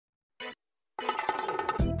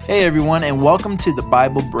Hey everyone, and welcome to the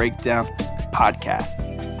Bible Breakdown Podcast.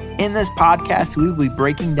 In this podcast, we will be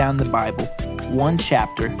breaking down the Bible one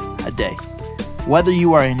chapter a day. Whether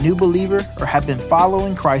you are a new believer or have been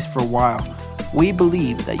following Christ for a while, we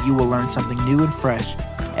believe that you will learn something new and fresh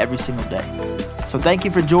every single day. So thank you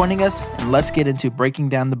for joining us, and let's get into breaking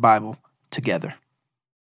down the Bible together.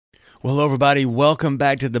 Well, hello, everybody. Welcome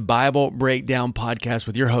back to the Bible Breakdown Podcast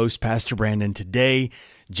with your host, Pastor Brandon. Today,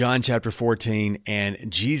 John chapter 14, and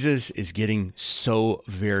Jesus is getting so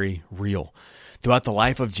very real. Throughout the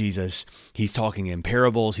life of Jesus, he's talking in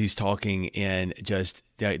parables. He's talking in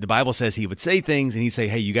the Bible says he would say things and he'd say,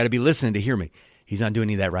 hey, you got to be listening to hear me. He's not doing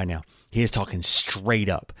any of that right now. He is talking straight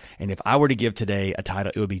up. And if I were to give today a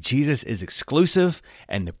title, it would be Jesus is exclusive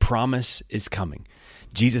and the promise is coming.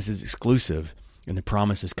 Jesus is exclusive and the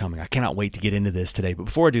promise is coming. I cannot wait to get into this today. But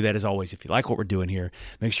before I do that, as always, if you like what we're doing here,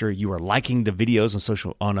 make sure you are liking the videos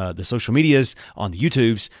on the social medias, on the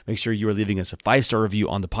YouTubes. Make sure you are leaving us a 5-star review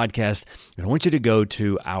on the podcast. And I want you to go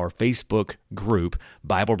to our Facebook group,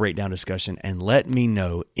 Bible Breakdown Discussion, and let me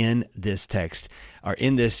know in this text or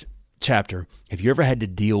in this chapter, have you ever had to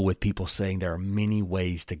deal with people saying there are many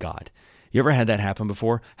ways to God? You ever had that happen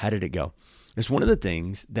before? How did it go? It's one of the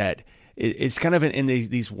things that it's kind of in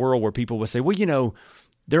these world where people will say, well, you know,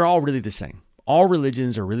 they're all really the same. All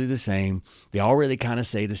religions are really the same. They all really kind of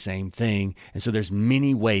say the same thing. And so there's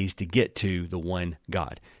many ways to get to the one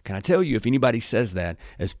God. Can I tell you, if anybody says that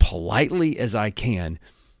as politely as I can,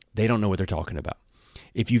 they don't know what they're talking about.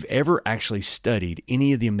 If you've ever actually studied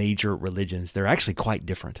any of the major religions, they're actually quite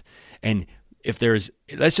different. And if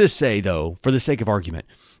let's just say though, for the sake of argument,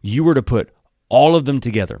 you were to put all of them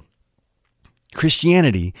together,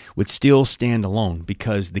 Christianity would still stand alone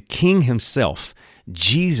because the King himself,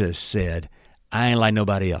 Jesus, said, I ain't like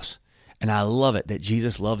nobody else. And I love it that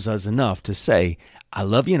Jesus loves us enough to say, I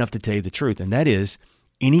love you enough to tell you the truth. And that is,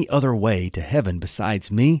 any other way to heaven besides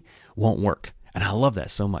me won't work. And I love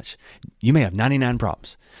that so much. You may have 99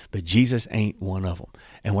 problems, but Jesus ain't one of them.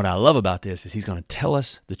 And what I love about this is he's going to tell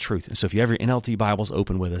us the truth. And so if you have your NLT Bibles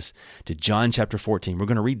open with us to John chapter 14, we're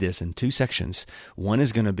going to read this in 2 sections. One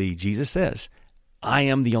is going to be, Jesus says, I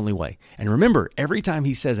am the only way. And remember, every time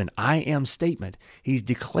he says an I am statement, he's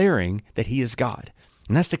declaring that he is God.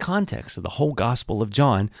 And that's the context of the whole Gospel of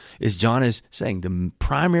John is saying the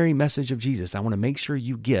primary message of Jesus I want to make sure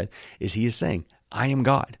you get is he is saying, I am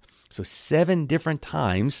God. So 7 different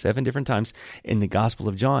times in the Gospel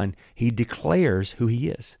of John, he declares who he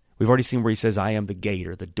is. We've already seen where he says, I am the gate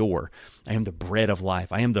or the door. I am the bread of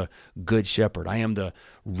life. I am the good shepherd. I am the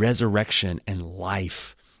resurrection and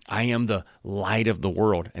life. I am the light of the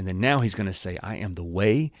world. And then now he's going to say, I am the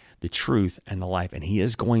way, the truth, and the life. And he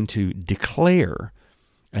is going to declare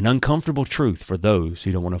an uncomfortable truth for those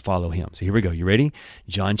who don't want to follow him. So here we go. You ready?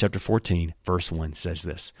 John chapter 14, verse 1 says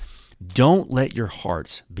this. Don't let your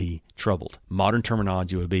hearts be troubled. Modern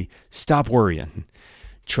terminology would be stop worrying.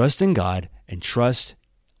 Trust in God and trust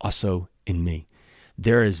also in me.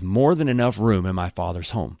 There is more than enough room in my Father's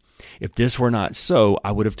home. If this were not so,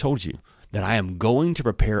 I would have told you that I am going to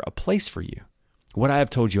prepare a place for you. What I have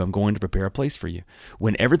told you, I'm going to prepare a place for you.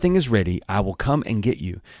 When everything is ready, I will come and get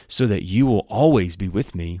you so that you will always be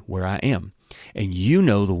with me where I am. And you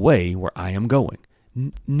know the way where I am going.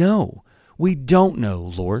 No, we don't know,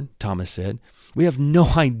 Lord, Thomas said. We have no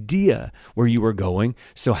idea where you are going,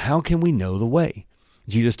 so how can we know the way?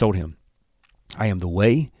 Jesus told him, I am the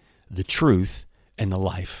way, the truth, and the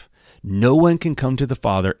life. No one can come to the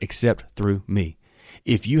Father except through me.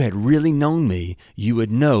 If you had really known me, you would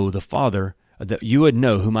know the Father, that you would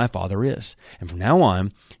know who my Father is. And from now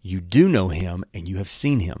on, you do know him and you have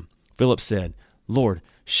seen him. Philip said, Lord,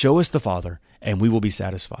 show us the Father and we will be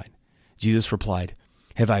satisfied. Jesus replied,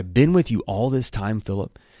 have I been with you all this time,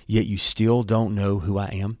 Philip, yet you still don't know who I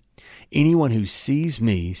am? Anyone who sees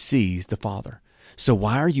me sees the Father. So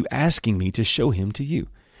why are you asking me to show him to you?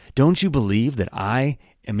 Don't you believe that I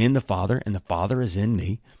am in the Father and the Father is in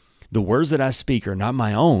me? The words that I speak are not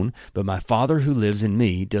my own, but my Father who lives in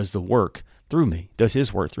me does his work through me.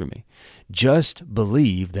 Just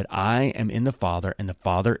believe that I am in the Father and the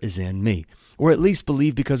Father is in me, or at least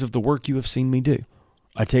believe because of the work you have seen me do.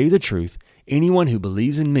 I tell you the truth, anyone who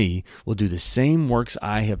believes in me will do the same works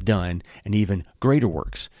I have done and even greater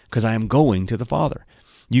works, because I am going to the Father.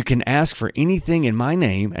 You can ask for anything in my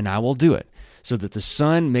name and I will do it, so that the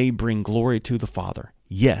Son may bring glory to the Father.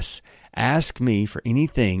 Yes, ask me for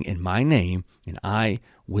anything in my name, and I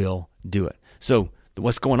will do it. So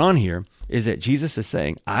what's going on here is that Jesus is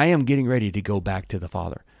saying, I am getting ready to go back to the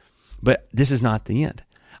Father. But this is not the end.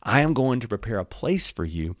 I am going to prepare a place for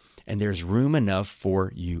you, and there's room enough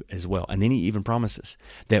for you as well. And then he even promises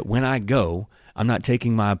that when I go, I'm not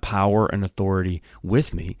taking my power and authority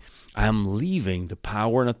with me. I'm leaving the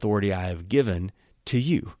power and authority I have given to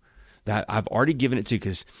you. That I've already given it to you,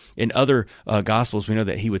 because in other Gospels, we know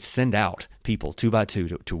that he would send out people 2 by 2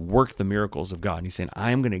 to work the miracles of God. And he's saying,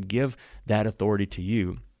 I am going to give that authority to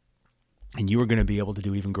you, and you are going to be able to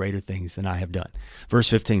do even greater things than I have done. Verse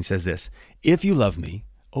 15 says this, if you love me,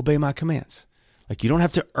 obey my commands. Like, you don't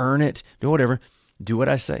have to earn it, do whatever, do what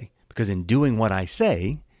I say. Because in doing what I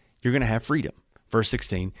say, you're going to have freedom. Verse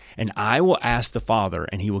 16, and I will ask the Father,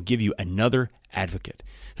 and he will give you another advocate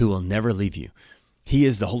who will never leave you. He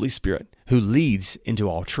is the Holy Spirit who leads into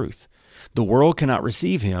all truth. The world cannot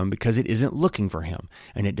receive him because it isn't looking for him,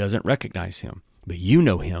 and it doesn't recognize him. But you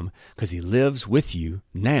know him because he lives with you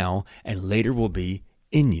now and later will be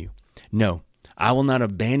in you. No, I will not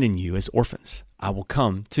abandon you as orphans. I will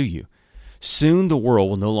come to you. Soon the world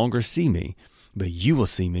will no longer see me, but you will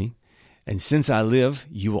see me. And since I live,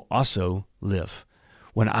 you will also live.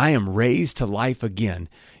 When I am raised to life again,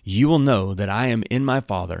 you will know that I am in my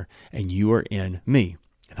Father, and you are in me,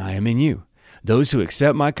 and I am in you. Those who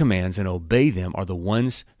accept my commands and obey them are the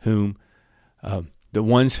ones who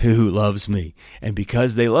loves me. And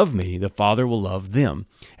because they love me, the Father will love them,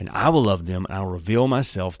 and I will love them, and I will reveal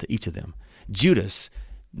myself to each of them. Judas,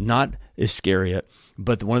 not Iscariot,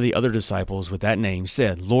 but one of the other disciples with that name,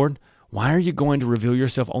 said, Lord, why are you going to reveal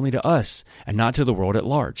yourself only to us and not to the world at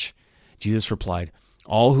large? Jesus replied,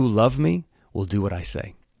 all who love me will do what I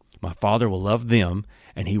say. My Father will love them,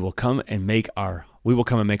 and we will come and make our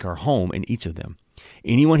home in each of them.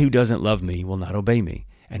 Anyone who doesn't love me will not obey me.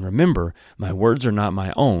 And remember, my words are not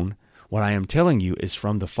my own. What I am telling you is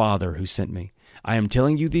from the Father who sent me. I am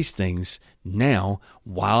telling you these things now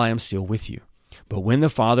while I am still with you. But when the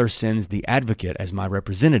Father sends the advocate as my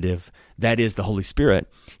representative, that is the Holy Spirit,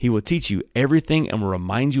 he will teach you everything and will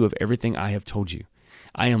remind you of everything I have told you.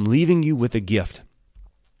 I am leaving you with a gift,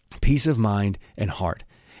 peace of mind and heart.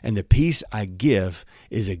 And the peace I give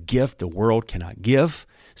is a gift the world cannot give,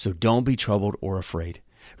 so don't be troubled or afraid.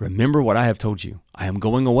 Remember what I have told you. I am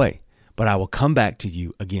going away, but I will come back to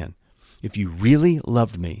you again. If you really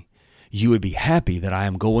loved me, you would be happy that I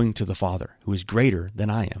am going to the Father, who is greater than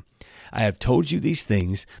I am. I have told you these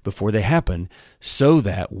things before they happen, so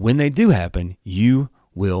that when they do happen, you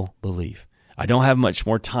will believe. I don't have much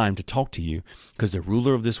more time to talk to you because the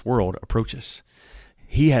ruler of this world approaches.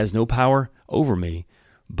 He has no power over me,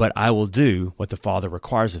 but I will do what the Father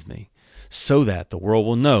requires of me, so that the world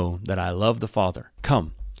will know that I love the Father.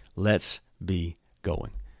 Come, let's be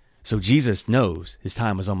going. So Jesus knows his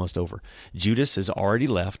time is almost over. Judas has already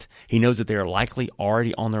left. He knows that they are likely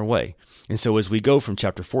already on their way. And so as we go from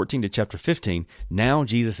chapter 14 to chapter 15, now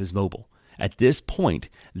Jesus is mobile. At this point,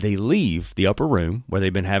 they leave the upper room where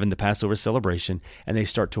they've been having the Passover celebration, and they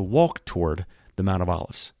start to walk toward the Mount of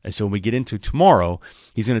Olives. And so when we get into tomorrow,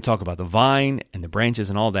 he's going to talk about the vine and the branches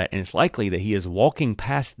and all that, and it's likely that he is walking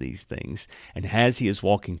past these things, and as he is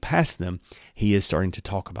walking past them, he is starting to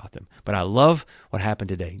talk about them. But I love what happened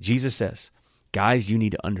today. Jesus says, guys, you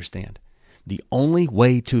need to understand, the only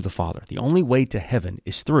way to the Father, the only way to heaven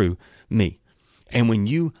is through me. And when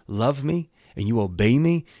you love me and you obey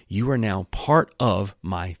me, you are now part of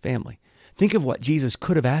my family. Think of what Jesus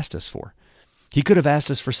could have asked us for. He could have asked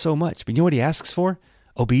us for so much, but you know what he asks for?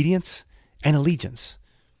 Obedience and allegiance.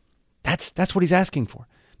 That's what he's asking for.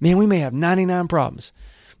 Man, we may have 99 problems,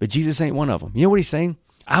 but Jesus ain't one of them. You know what he's saying?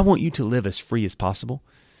 I want you to live as free as possible.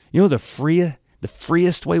 You know the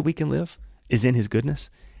freest way we can live is in his goodness.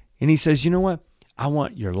 And he says, you know what? I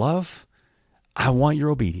want your love. I want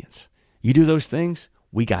your obedience. You do those things,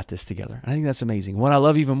 we got this together. I think that's amazing. What I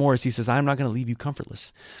love even more is he says, I'm not going to leave you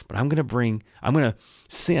comfortless, but I'm going to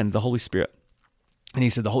send the Holy Spirit. And he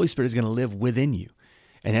said, the Holy Spirit is going to live within you.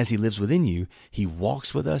 And as he lives within you, he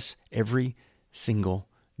walks with us every single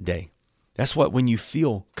day. That's what, when you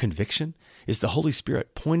feel conviction, is the Holy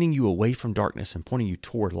Spirit pointing you away from darkness and pointing you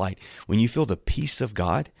toward light. When you feel the peace of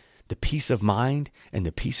God, the peace of mind, and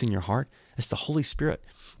the peace in your heart, that's the Holy Spirit.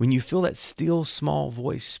 When you feel that still small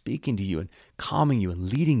voice speaking to you and calming you and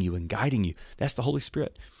leading you and guiding you, that's the Holy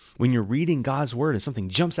Spirit. When you're reading God's word and something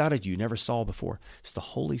jumps out at you never saw before, it's the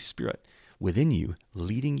Holy Spirit within you,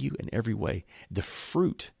 leading you in every way. The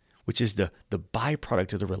fruit, which is the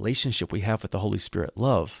byproduct of the relationship we have with the Holy Spirit,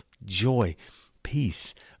 love, joy,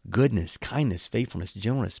 peace, goodness, kindness, faithfulness,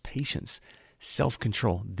 gentleness, patience,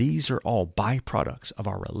 self-control. These are all byproducts of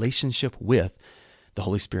our relationship with the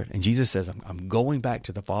Holy Spirit. And Jesus says, I'm going back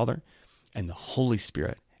to the Father, and the Holy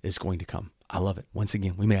Spirit is going to come. I love it. Once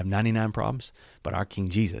again, we may have 99 problems, but our King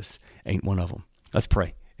Jesus ain't one of them. Let's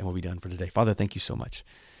pray, and we'll be done for today. Father, thank you so much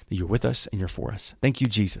that you're with us and you're for us. Thank you,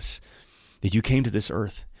 Jesus, that you came to this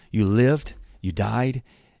earth. You lived, you died,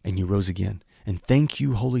 and you rose again. And thank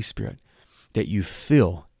you, Holy Spirit, that you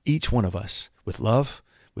fill each one of us with love,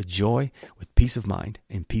 with joy, with peace of mind,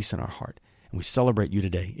 and peace in our heart. And we celebrate you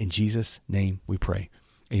today. In Jesus' name we pray.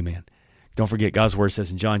 Amen. Don't forget, God's word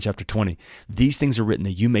says in John chapter 20, these things are written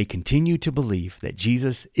that you may continue to believe that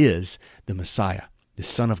Jesus is the Messiah, the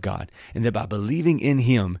Son of God, and that by believing in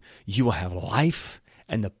him, you will have life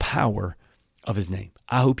and the power of his name.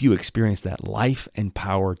 I hope you experience that life and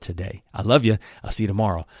power today. I love you. I'll see you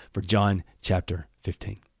tomorrow for John chapter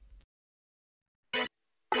 15.